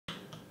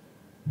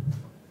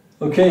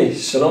Okay,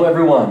 shalom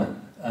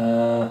everyone.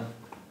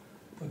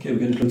 Okay, we're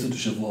going to close it to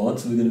Shavuot,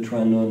 so we're going to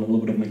try and learn a little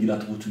bit of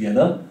Megilat Ruth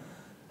together.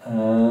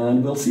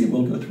 And we'll see,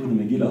 we'll go through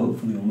the Megillah,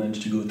 hopefully we'll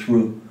manage to go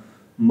through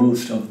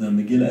most of the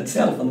Megillah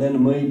itself, and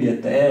then maybe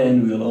at the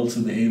end we'll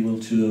also be able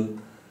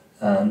to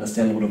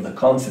understand a little bit of the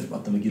concept,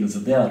 what the Megillah is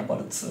about,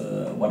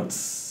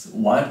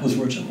 why it was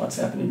written, what's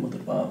happening with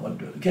it,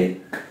 okay?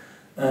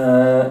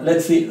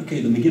 Let's see, okay,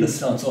 the Megillah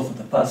starts off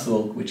with a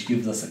pasuk which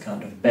gives us a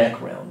kind of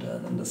background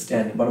and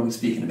understanding, what are we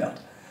speaking about?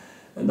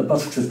 And the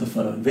pasuk says the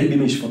following: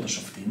 "Ve'bimei shvot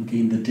hashoftim," okay,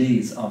 in the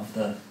days of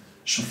the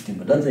shoftim,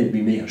 but doesn't say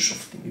bimei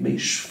hashoftim, bimei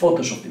shvot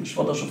hashoftim.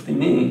 Shvot hashoftim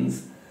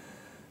means,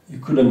 you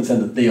could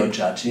understand that they are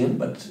judging,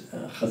 but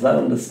Chazal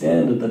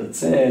understand that it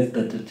says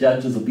that the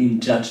judges are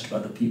being judged by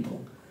the people.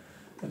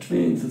 Which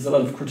means there's a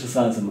lot of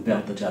criticism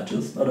about the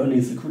judges. Not only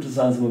is there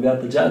criticism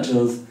about the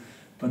judges,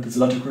 but there's a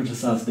lot to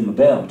criticize them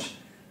about.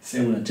 Say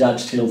when a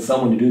judge tells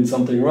someone you're doing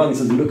something wrong, he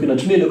says, "You're looking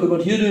at me, look at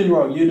what you're doing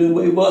wrong, you're doing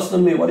way worse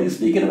than me, what are you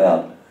speaking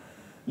about?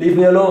 Leave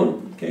me alone."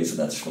 Okay, so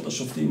that's Shvot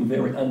HaShoftim, a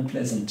very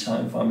unpleasant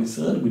time for Am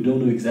Yisrael. We don't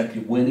know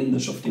exactly when in the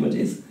Shoftim it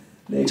is.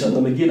 Later in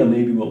the Megillah,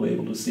 maybe we'll be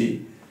able to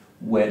see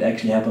where it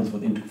actually happens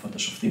within Shvot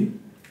HaShoftim.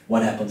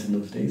 What happens in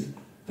those days?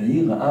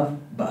 V'yi ra'av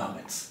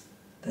ba'aretz.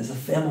 There's a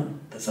famine,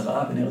 there's a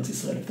ra'av in Eretz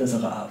Yisrael. If there's a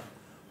ra'av,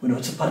 we know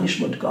it's a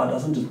punishment. God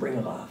doesn't just bring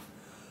a ra'av.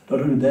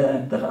 Not only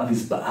that, the ra'av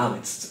is ba'aretz.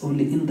 It's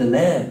only in the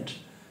land.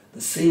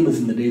 The same as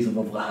in the days of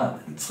Abraham,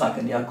 and Yitzchak,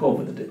 and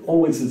Yaakov, that there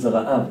always is a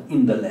ra'av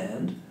in the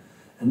land.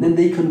 And then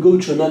they can go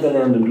to another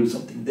land and do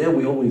something. There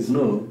we always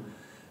know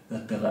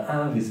that the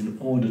ra'av is in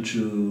order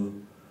to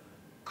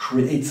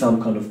create some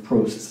kind of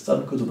process. It's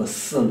not because of a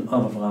son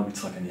of Abraham,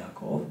 Yitzchak, and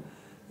Yaakov.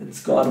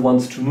 It's God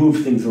wants to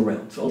move things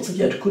around. So also,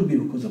 yeah, it could be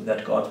because of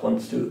that God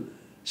wants to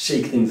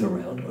shake things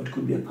around, or it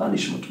could be a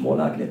punishment, more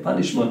likely a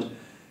punishment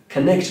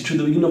connected to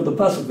the beginning of the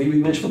pasuk. Maybe we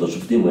mentioned for the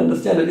Shoftim, we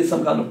understand it is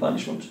some kind of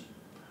punishment.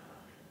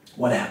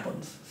 What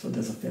happens? So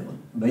there's a famine.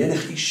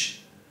 Vayelech ish.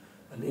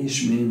 An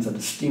ish means a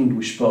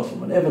distinguished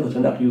person. Whenever the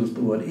Tanakh uses the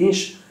word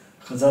ish,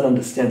 Chazal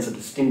understands a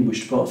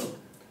distinguished person.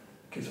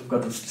 Okay, so we've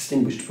got this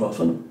distinguished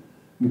person,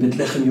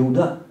 Mibetlechem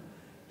Yehuda.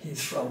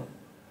 He's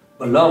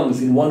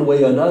belongs in one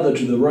way or another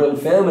to the royal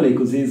family,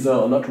 because he's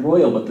not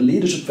royal, but the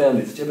leadership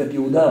family. It's Shevet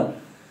Yehuda.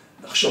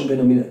 Nachshon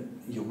ben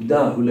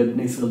Yehuda, who led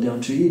Israel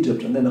down to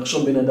Egypt, and then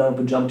Nachshon ben Adam,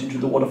 who jumped into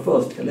the water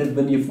first. Kalev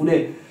ben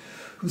Yefuneh,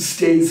 who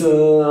stays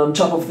on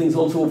top of things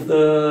also with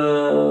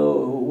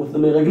the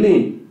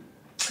Meraglim.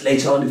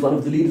 Later on, he's one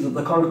of the leaders of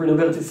the conquering of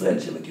Eretz Yisrael.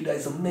 Shevet Yehuda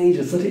is a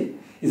major city,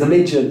 is a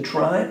major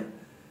tribe.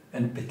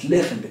 And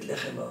Betlechem,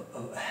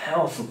 a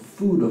house of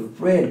food, of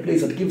bread, a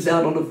place that gives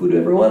out all the food to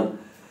everyone.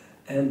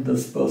 And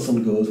this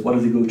person goes, what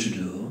does he go to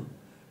do?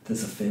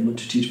 There's a famine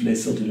to teach Bnei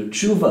Yisrael to do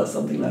tshuva,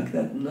 something like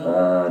that.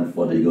 And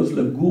further he goes,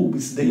 Legur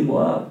b'sdei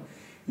Moab.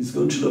 He's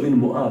going to live in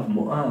Moab.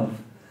 Moab,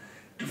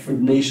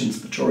 different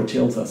nations. The Torah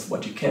tells us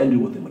what you can do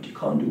with them, what you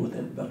can't do with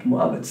them. About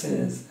Moab it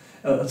says,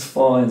 as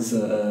far as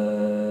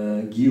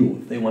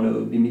Giyur, if they want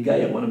to be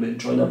Migaya, want to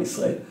join Am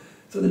Yisrael.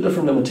 So there are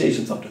different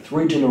limitations, up to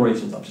 3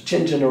 generations, up to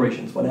 10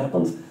 generations. What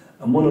happens?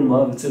 Ammon and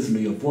Moab, it says, Lo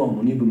yavo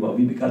Ammoni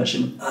b'Moavi b'kal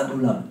Hashem ad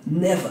olam.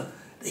 Never.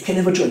 They can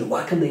never join.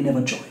 Why can they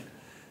never join?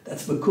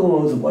 That's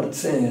because of what it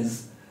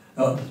says.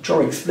 The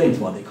Torah explains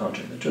why they can't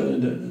join.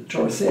 The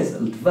Torah says,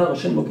 L'dvar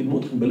Hashem lo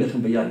kidmu otchem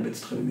belechem v'yayin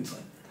b'tzitchem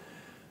mitzrayim.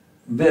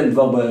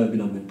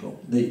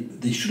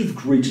 They should have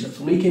greeted us.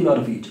 When he came out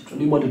of Egypt, when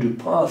he wanted to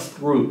pass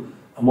through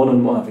Ammon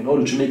and Moab in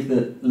order to make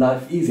the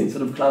life easy,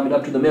 instead of climbing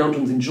up to the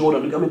mountains in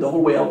Jordan, to come in the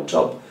whole way out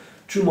top,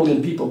 2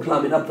 million people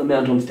climbing up the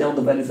mountains, down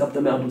the valleys, up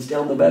the mountains,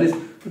 down the valleys,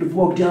 could have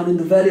walked down in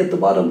the valley at the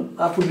bottom.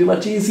 Up would be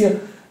much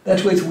easier.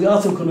 That way, so we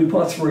asked them, can we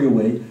pass through your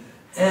way?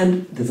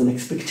 And there's an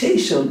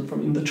expectation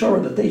from in the Torah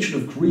that they should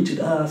have greeted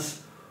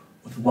us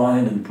with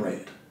wine and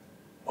bread.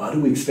 Why do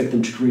we expect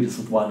them to greet us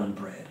with wine and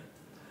bread?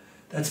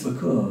 That's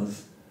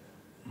because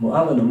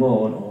Moab and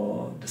Ammon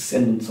are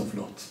descendants of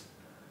Lot.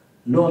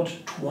 Lot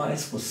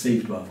twice was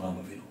saved by Avraham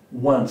Avinu.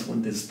 Once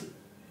when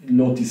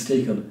Lot is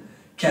taken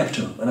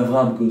captive and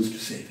Avraham goes to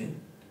save him.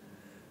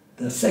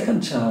 The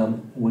second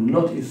time when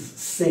Lot is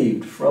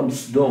saved from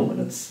Sodom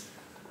and it's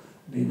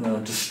been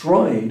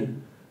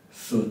destroyed,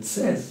 so it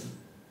says,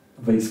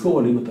 Vayizkor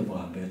Elohim et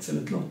Avraham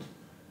v'yatzel et Lot.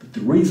 But the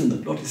reason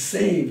that Lot is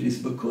saved is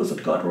because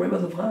that God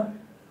remembers Avraham.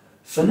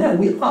 So now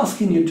we're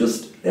asking you,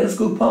 just let us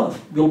go past.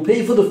 We'll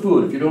pay for the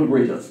food if you don't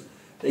greet us.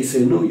 They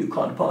say, no, you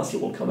can't pass, you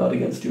will come out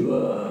against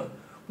you.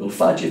 We'll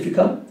fight you if you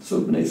come.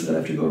 So Bnei Yisrael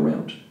have to go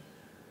around.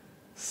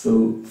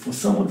 So for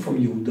someone from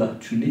Yehuda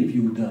to leave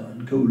Yehuda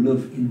and go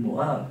live in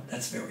Moab,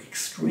 that's very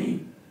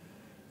extreme.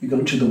 You're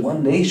going to the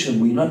one nation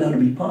where you're not allowed to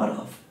be part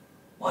of.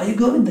 Why are you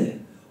going there?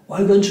 Why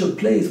are you going to a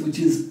place which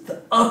is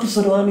the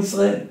opposite of Am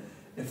Yisrael?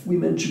 If we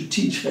meant to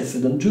teach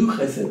chesed and do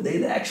chesed, they're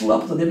the actual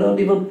opposite. They're not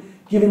even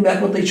giving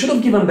back what they should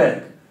have given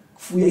back.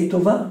 Kfuyei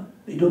tova.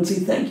 They don't say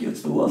thank you.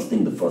 It's the worst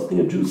thing. The first thing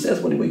a Jew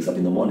says when he wakes up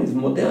in the morning is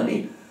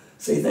modernity.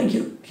 Say thank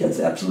you. It's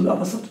the absolute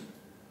opposite.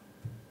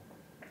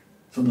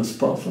 So this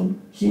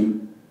person,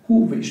 him,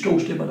 him and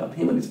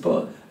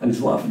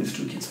his wife and his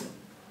 2 kids.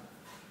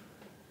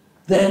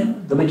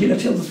 Then the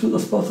Megillah tells us who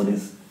this person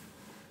is.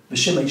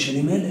 B'shem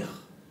Sheli Melech.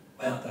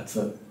 Wow, that's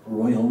a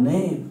royal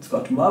name. It's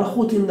got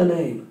Malchut in the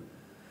name.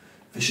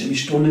 B'shem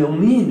Ishto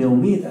Naomi.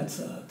 Naomi, it's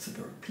a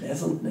very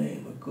pleasant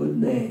name, a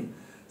good name.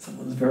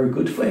 Someone's very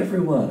good for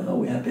everyone. Oh,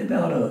 we're happy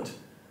about it.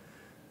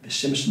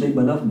 B'shem Shnei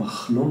Banav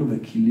Machlon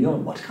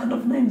veKilion. What kind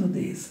of names are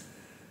these?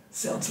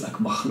 Sounds like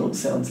Machlon,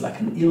 sounds like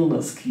an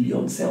illness.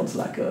 Kilion sounds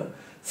like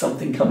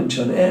something coming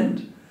to an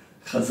end.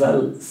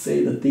 Chazal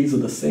say that these are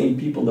the same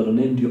people that are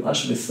named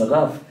Yoash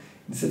veSaraf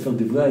in Sefer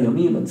Divrei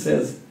Hayamim, and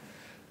says,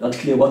 not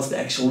clear what's the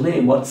actual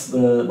name, what's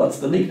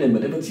the nickname,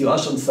 but if it's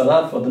Yoash and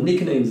Saraf or the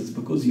nicknames, it's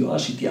because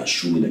Yoash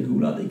itiashu min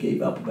hageulah, they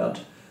gave up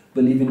about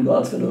believing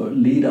God's going to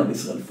lead Am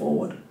Yisrael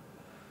forward.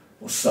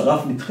 Or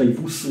Saraf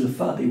nitchayvu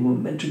srifa, they were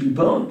meant to be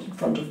burned in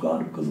front of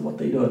God because of what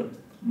they did.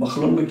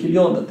 Machlon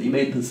veKilion, that they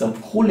made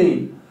themselves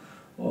chulin,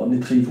 or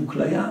nitchayvu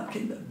klaya,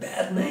 okay,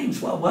 bad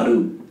names. Well, why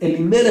do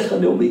Elimelech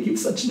and Naomi give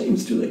such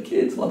names to their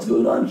kids? What's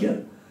going on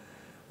here?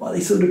 Why are they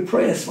so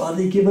depressed? Why are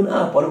they given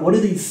up? What do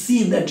they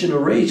see in that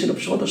generation of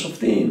Shvat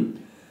HaShoftim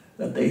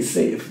that they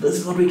say, if this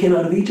is what we came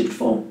out of Egypt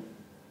for,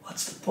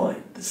 what's the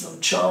point? There's no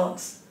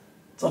chance.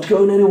 It's not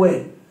going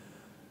anywhere.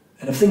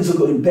 And if things are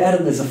going bad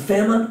and there's a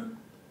famine,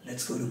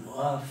 let's go to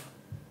Moab.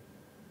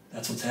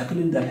 That's what's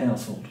happening in that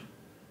household.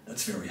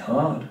 That's very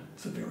hard.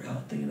 It's a very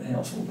hard thing in a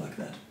household like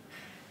that.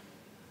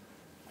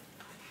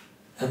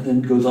 And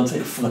then it goes on to say,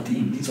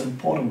 Ephratim, these are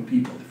important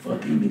people.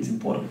 Ephratim means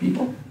important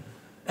people.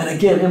 And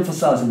again,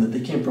 emphasizing that they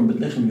came from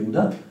Bethlehem,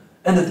 Yehuda,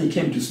 and that they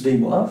came to Sdei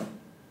Moab.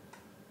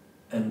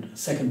 And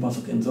second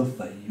pasuk ends off,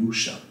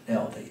 Vayusha,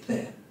 now they're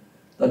there.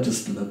 Not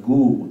just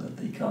lagur, that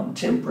they come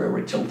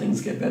temporary till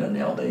things get better.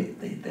 Now they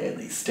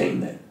stay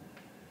there.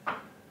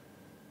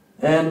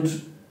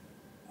 And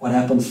what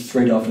happens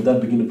straight after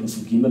that, beginning of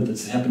Pasuk Gimel,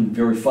 that's happened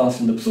very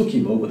fast in the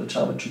Psukim over the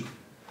time. It took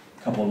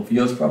a couple of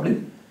years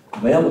probably.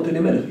 Elimelech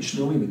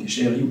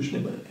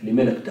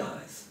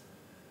dies,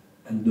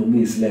 and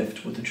Naomi is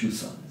left with the two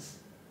sons.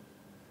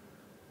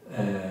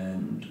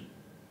 And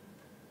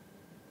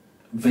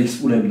they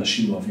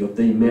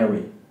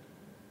marry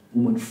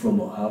woman from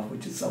Moab,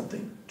 which is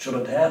something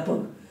shouldn't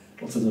happen.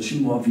 It also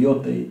Nashim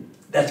Moaviyot,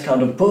 that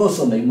kind of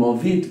person, they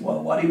Moavit.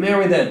 Why do you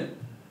marry them?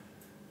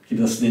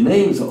 Give us the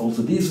names.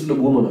 Also, these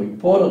women are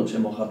important.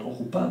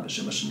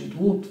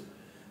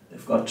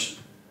 They've got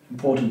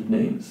important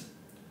names.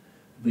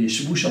 And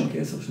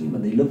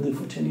they lived there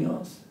for 10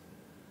 years.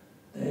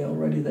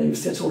 They've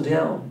settled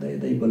down.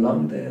 They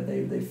belong there.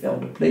 They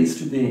found a place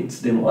to be in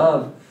Sdei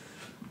Moab.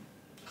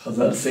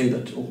 Chazal say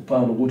that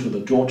Orpah and Ruth are the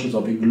daughters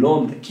of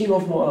Eglon, the king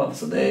of Moab.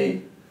 So they're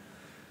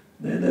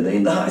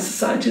in the high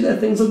society.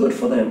 That things are good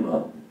for them.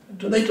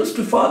 They just,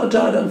 the father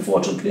died,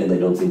 unfortunately, and they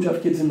don't seem to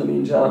have kids in the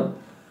meantime.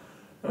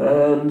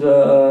 And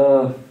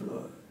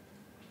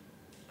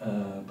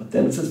but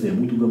then it says, they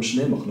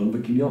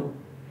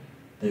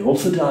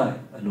also die.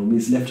 And Naomi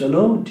is left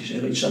alone.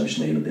 She's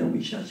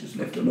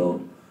left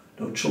alone.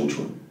 No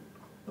children,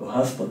 no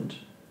husband.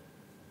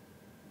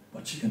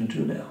 What's she going to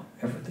do now?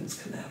 Everything's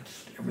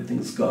collapsed.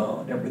 Everything's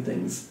gone.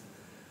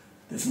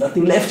 There's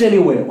nothing left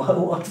anywhere.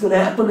 What's going to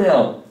happen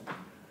now?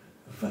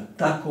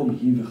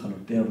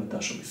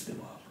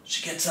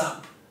 She gets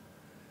up.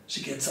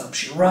 She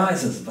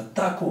rises.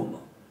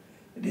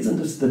 It isn't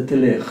just the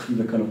telech,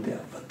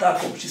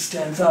 v'takom. She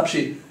stands up.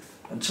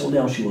 Until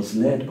now she was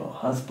led by her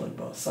husband,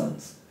 by her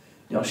sons.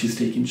 Now she's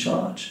taking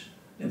charge.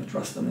 Never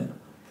trust the men.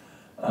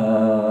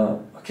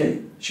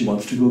 Okay, she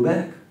wants to go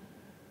back.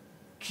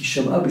 The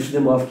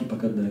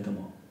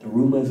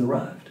rumor has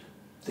arrived.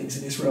 Things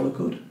in Israel are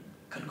good.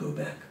 Can go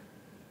back.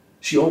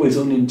 She always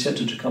only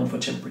intended to come for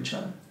temporary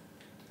time.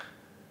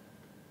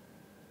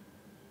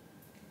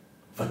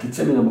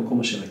 ותצא מן המקום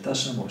אשר הייתה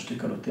שם, ושתי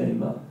כלותיה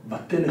עמה,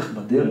 ותלך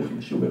בדרך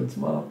לשוב ארץ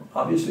מואב.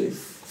 Obviously,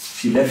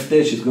 she left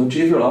there, she's going to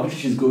Israel,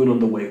 obviously she's going on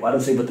the way. Why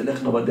does it say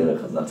ותלך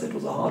בדרך? Chazal said it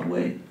was a hard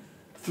way.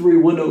 3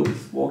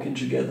 widows walking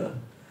together.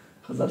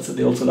 Chazal said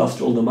they also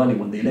lost all the money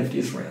when they left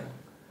Israel.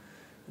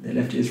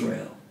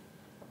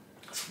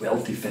 It's a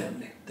wealthy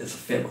family. There's a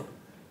family.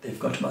 They've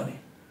got money.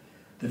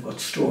 They've got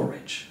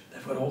storage.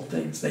 They've got all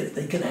things.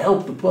 They can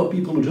help the poor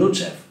people who don't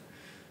have.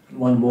 And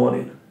one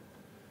morning,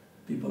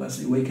 people, as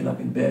they're waking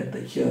up in bed,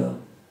 they hear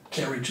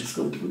carriages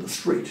going through the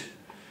street.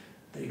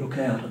 They look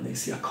out and they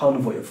see a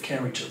convoy of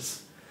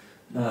carriages.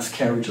 Nice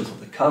carriages with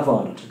the cover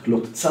on it,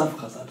 glot tzav,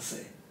 Chazal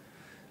say,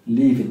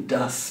 leaving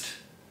dust.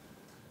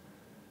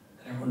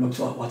 And everyone looks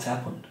at what's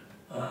happened.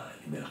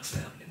 Elimelech's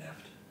family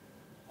left.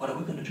 What are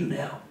we going to do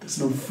now? There's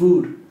no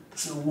food.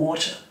 There's no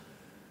water.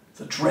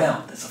 There's a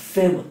drought. There's a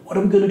famine. What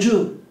are we going to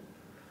do?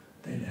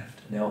 They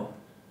left. Now,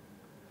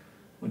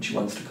 when she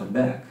wants to come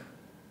back,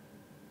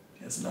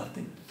 she has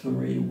nothing.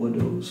 3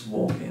 widows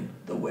walking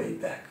the way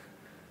back.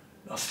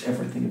 Lost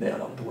everything there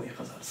along the way,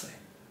 Chazal say.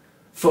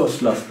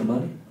 First lost the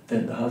money,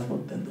 then the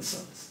husband, then the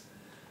sons.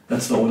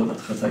 That's the order that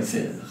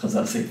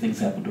Chazal say things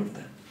happened over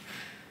there.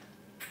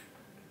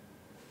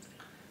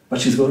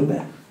 But she's going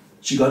back.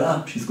 She got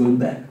up, she's going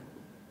back.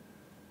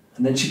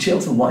 And then she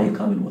tells him, why are you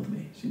coming with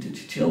me? She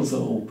tells her,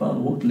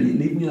 oh,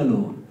 leave me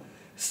alone.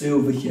 Stay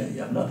over here. You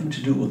have nothing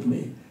to do with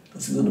me.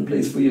 This isn't a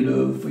place for you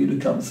to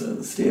come,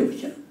 so stay over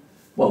here.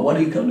 Well, what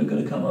are you going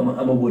to come?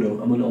 I'm a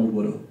widow. I'm an old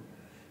widow.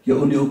 Your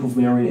only hope of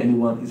marrying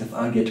anyone is if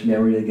I get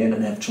married again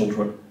and have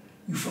children.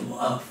 You from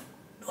Moab.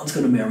 No one's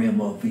going to marry a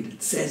Moabite.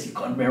 It says you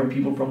can't marry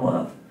people from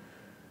Moab.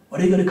 What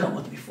are you going to come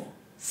with me for?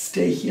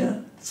 Stay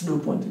here. There's no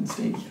point in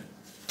staying here.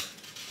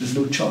 There's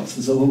no chance.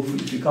 There's no hope for you.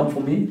 If you come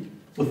with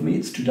me,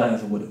 it's to die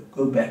as a widow.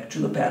 Go back to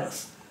the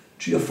palace,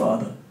 to your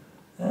father.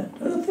 And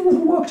things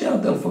will work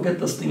out. They'll forget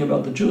this thing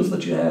about the Jews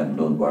that you had, and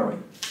don't worry.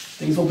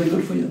 Things will be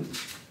good for you.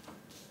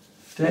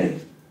 Stay.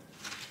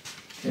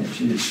 Okay,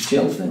 she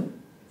tells them,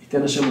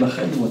 God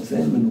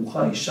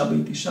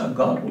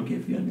will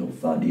give you, and you'll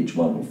find, each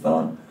one will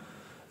find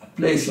a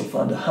place, you'll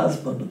find a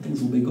husband, and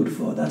things will be good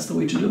for her. That's the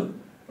way to do.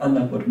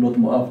 Unlike what Not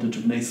Moab did to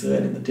Bnei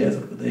Israel in the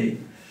desert, where they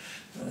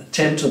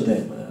tempted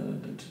them,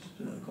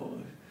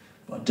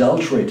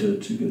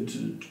 adulterated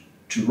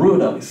to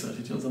ruin Am Yisrael.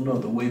 He tells them, no,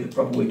 the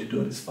proper way to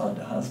do it is find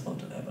a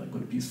husband and have a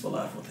good, peaceful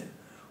life with him.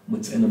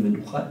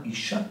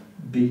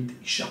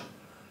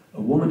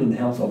 A woman in the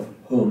house of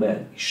her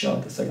man.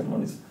 Isha, the second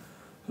one is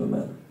her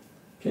man.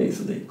 Okay,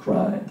 so they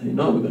cry, and they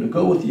know, we're going to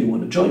go with you,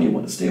 want to join you,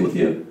 want to stay with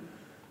you.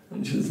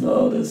 And she says,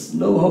 no, there's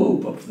no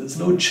hope, there's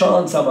no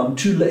chance, I'm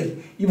too late.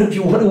 Even if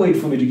you want to wait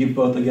for me to give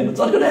birth again, it's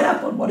not going to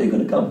happen. What are you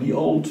going to come, be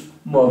old,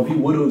 Moavi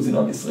widows in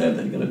Am Yisrael,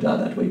 that you're going to die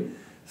that way?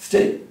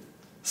 Stay.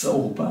 So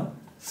Orpah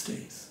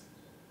stays.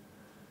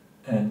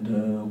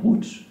 And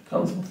Ruth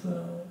comes with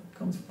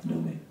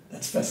Naomi.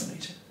 That's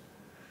fascinating.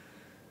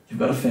 You've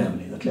got a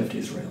family that left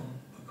Israel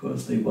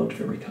because they weren't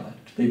very kind.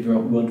 They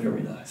weren't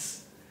very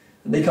nice.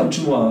 And they come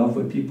to Moab,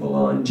 where people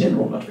are in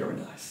general not very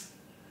nice.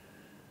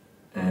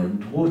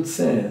 And Ruth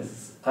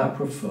says, I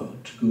prefer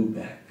to go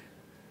back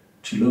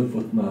to live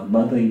with my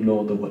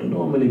mother-in-law, the widow.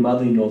 Normally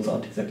mother-in-laws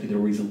aren't exactly the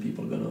reason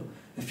people are going to...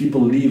 If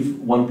people leave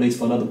one place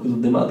for another because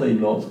of their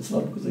mother-in-laws, it's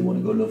not because they want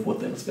to go live with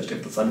them, especially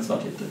if the son is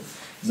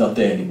not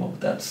there anymore.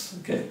 That's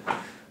okay.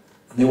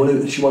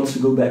 And she wants to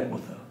go back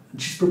with her.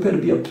 And she's prepared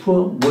to be a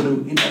poor widow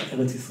in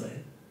Eretz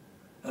Israel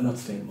and not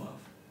stay in Moab.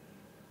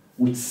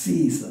 Which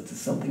sees that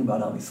there's something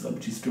about Am Yisrael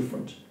which is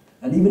different.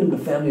 And even in a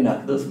family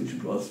like this, which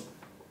was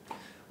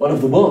one of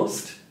the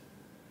worst,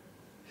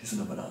 he said,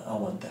 no, but I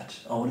want that.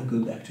 I want to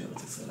go back to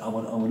Eretz Israel. I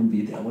want to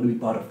be there. I want to be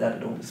part of that. I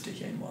don't want to stay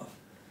here in Moab.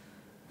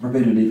 I'm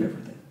prepared to leave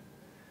everything.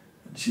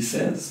 And she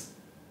says,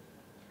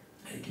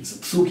 he gives a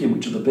psukim,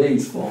 which are the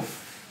base for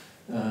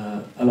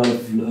a lot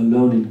of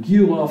learning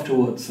Giyur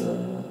afterwards.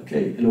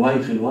 Elohai,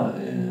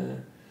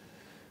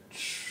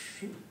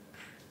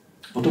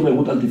 ותאמר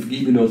רות אל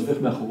תפגעי בי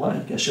לעוזבך מאחוריי,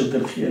 כאשר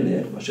תלכי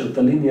אלך, ואשר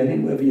תליני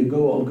אלין, wherever you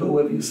go, I'll go,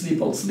 wherever you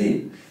sleep, I'll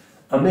sleep.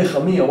 עמך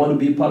עמי, I want to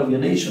be part of your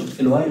nation.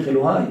 אלוהיך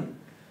אלוהי,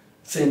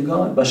 same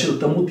God. ואשר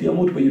תמות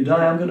ימות, where you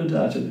die, I'm going to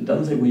die. It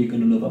doesn't say where you're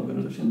going to live, I'm going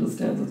to live. She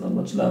understands, there's not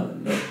much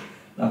love there.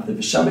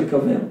 ושם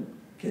יקבר.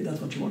 Okay,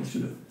 that's what she wants to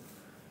do.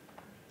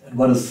 And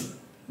what does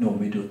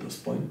Naomi do at this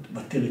point?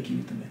 ותרקי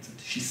מתאמצת.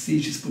 She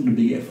sees she's putting a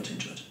big effort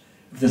into it.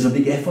 If there's a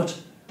big effort,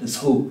 there's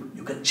hope.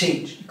 You can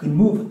change, you can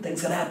move, and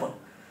things can happen.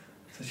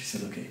 So she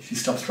says, okay, she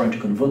stops trying to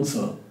convince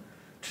her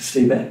to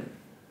stay back.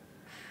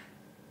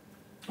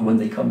 And when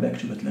they come back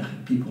to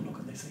Bethlehem, people look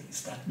and they say,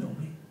 is that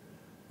Naomi?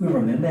 We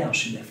remember how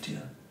she left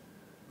here.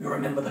 We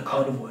remember the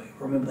convoy.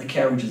 We remember the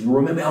carriages. We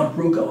remember how it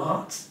broke our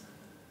hearts.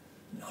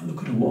 Now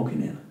look at her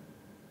walking in.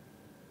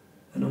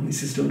 And Naomi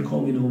says, don't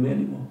call me Naomi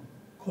anymore.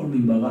 Call me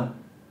Mara.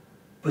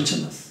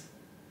 Butchanas.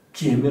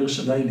 Ki emir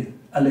shadaili.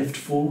 I left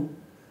full,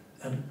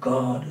 and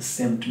God has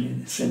sent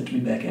me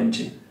back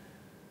empty.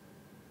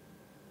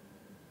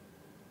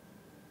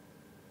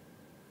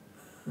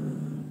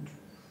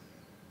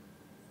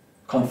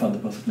 Can't find the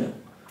pasuk now.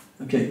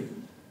 Okay.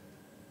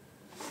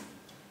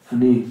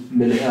 אני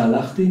מלאה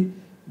הלכתי,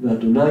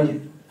 ואדוני,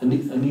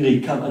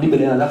 אני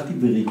מלאה הלכתי,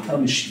 וריקה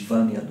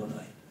משיבני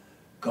אדוני.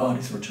 God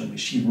is returning.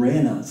 She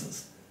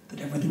realizes that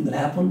everything that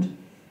happened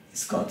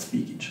is God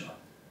speaking to her.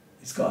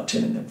 It's God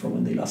telling them from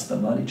when they lost their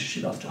money,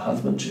 she lost her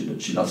husband,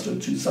 she lost her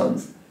 2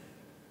 sons.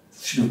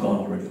 She should have gone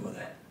already over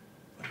there.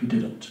 But we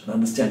didn't. And I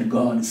understand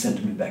God is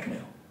sending me back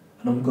now.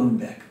 And I'm going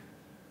back.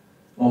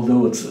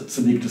 Although it's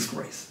a big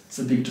disgrace. It's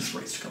a big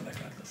disgrace to come back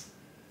like this.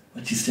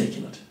 But she's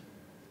taking it.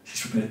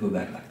 She's prepared to go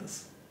back like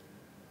this.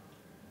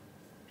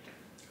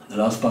 And the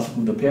last pasuk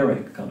of the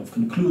perek kind of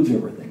concludes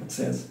everything. It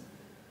says,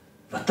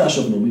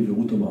 "Vatashav Naomi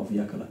v'Ruth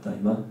Moaviyah kalata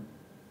ima."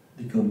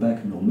 They come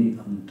back, Naomi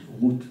and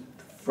Ruth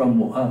from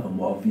Moab, and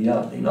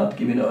Moaviyah. They're not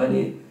giving her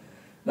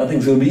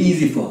nothing's going to be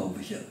easy for her over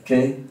here,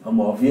 okay? And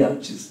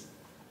Moaviyah, she's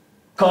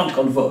can't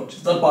convert.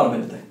 She's not part of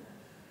anything.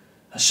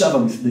 Hashava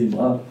misdei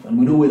Moab, and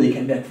we know where they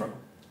came back from.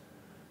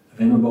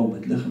 The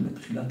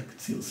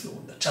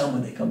time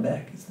when they come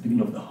back is the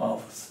beginning of the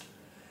harvest.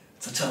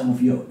 It's a time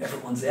of year.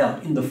 Everyone's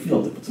out in the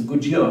field. If it's a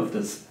good year,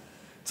 it's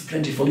a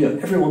plentiful year.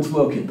 Everyone's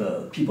working.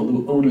 The people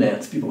who own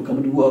lands, people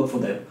coming to work for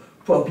them,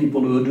 poor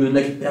people who are doing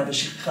like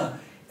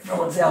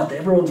everyone's out there.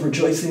 Everyone's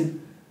rejoicing.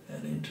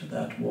 And into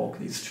that walk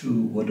these 2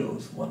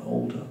 widows, one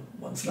older,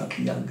 one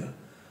slightly younger.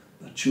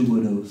 The 2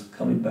 widows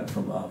coming back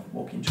from Moab,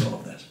 walking to all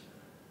of that.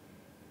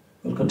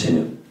 We'll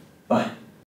continue.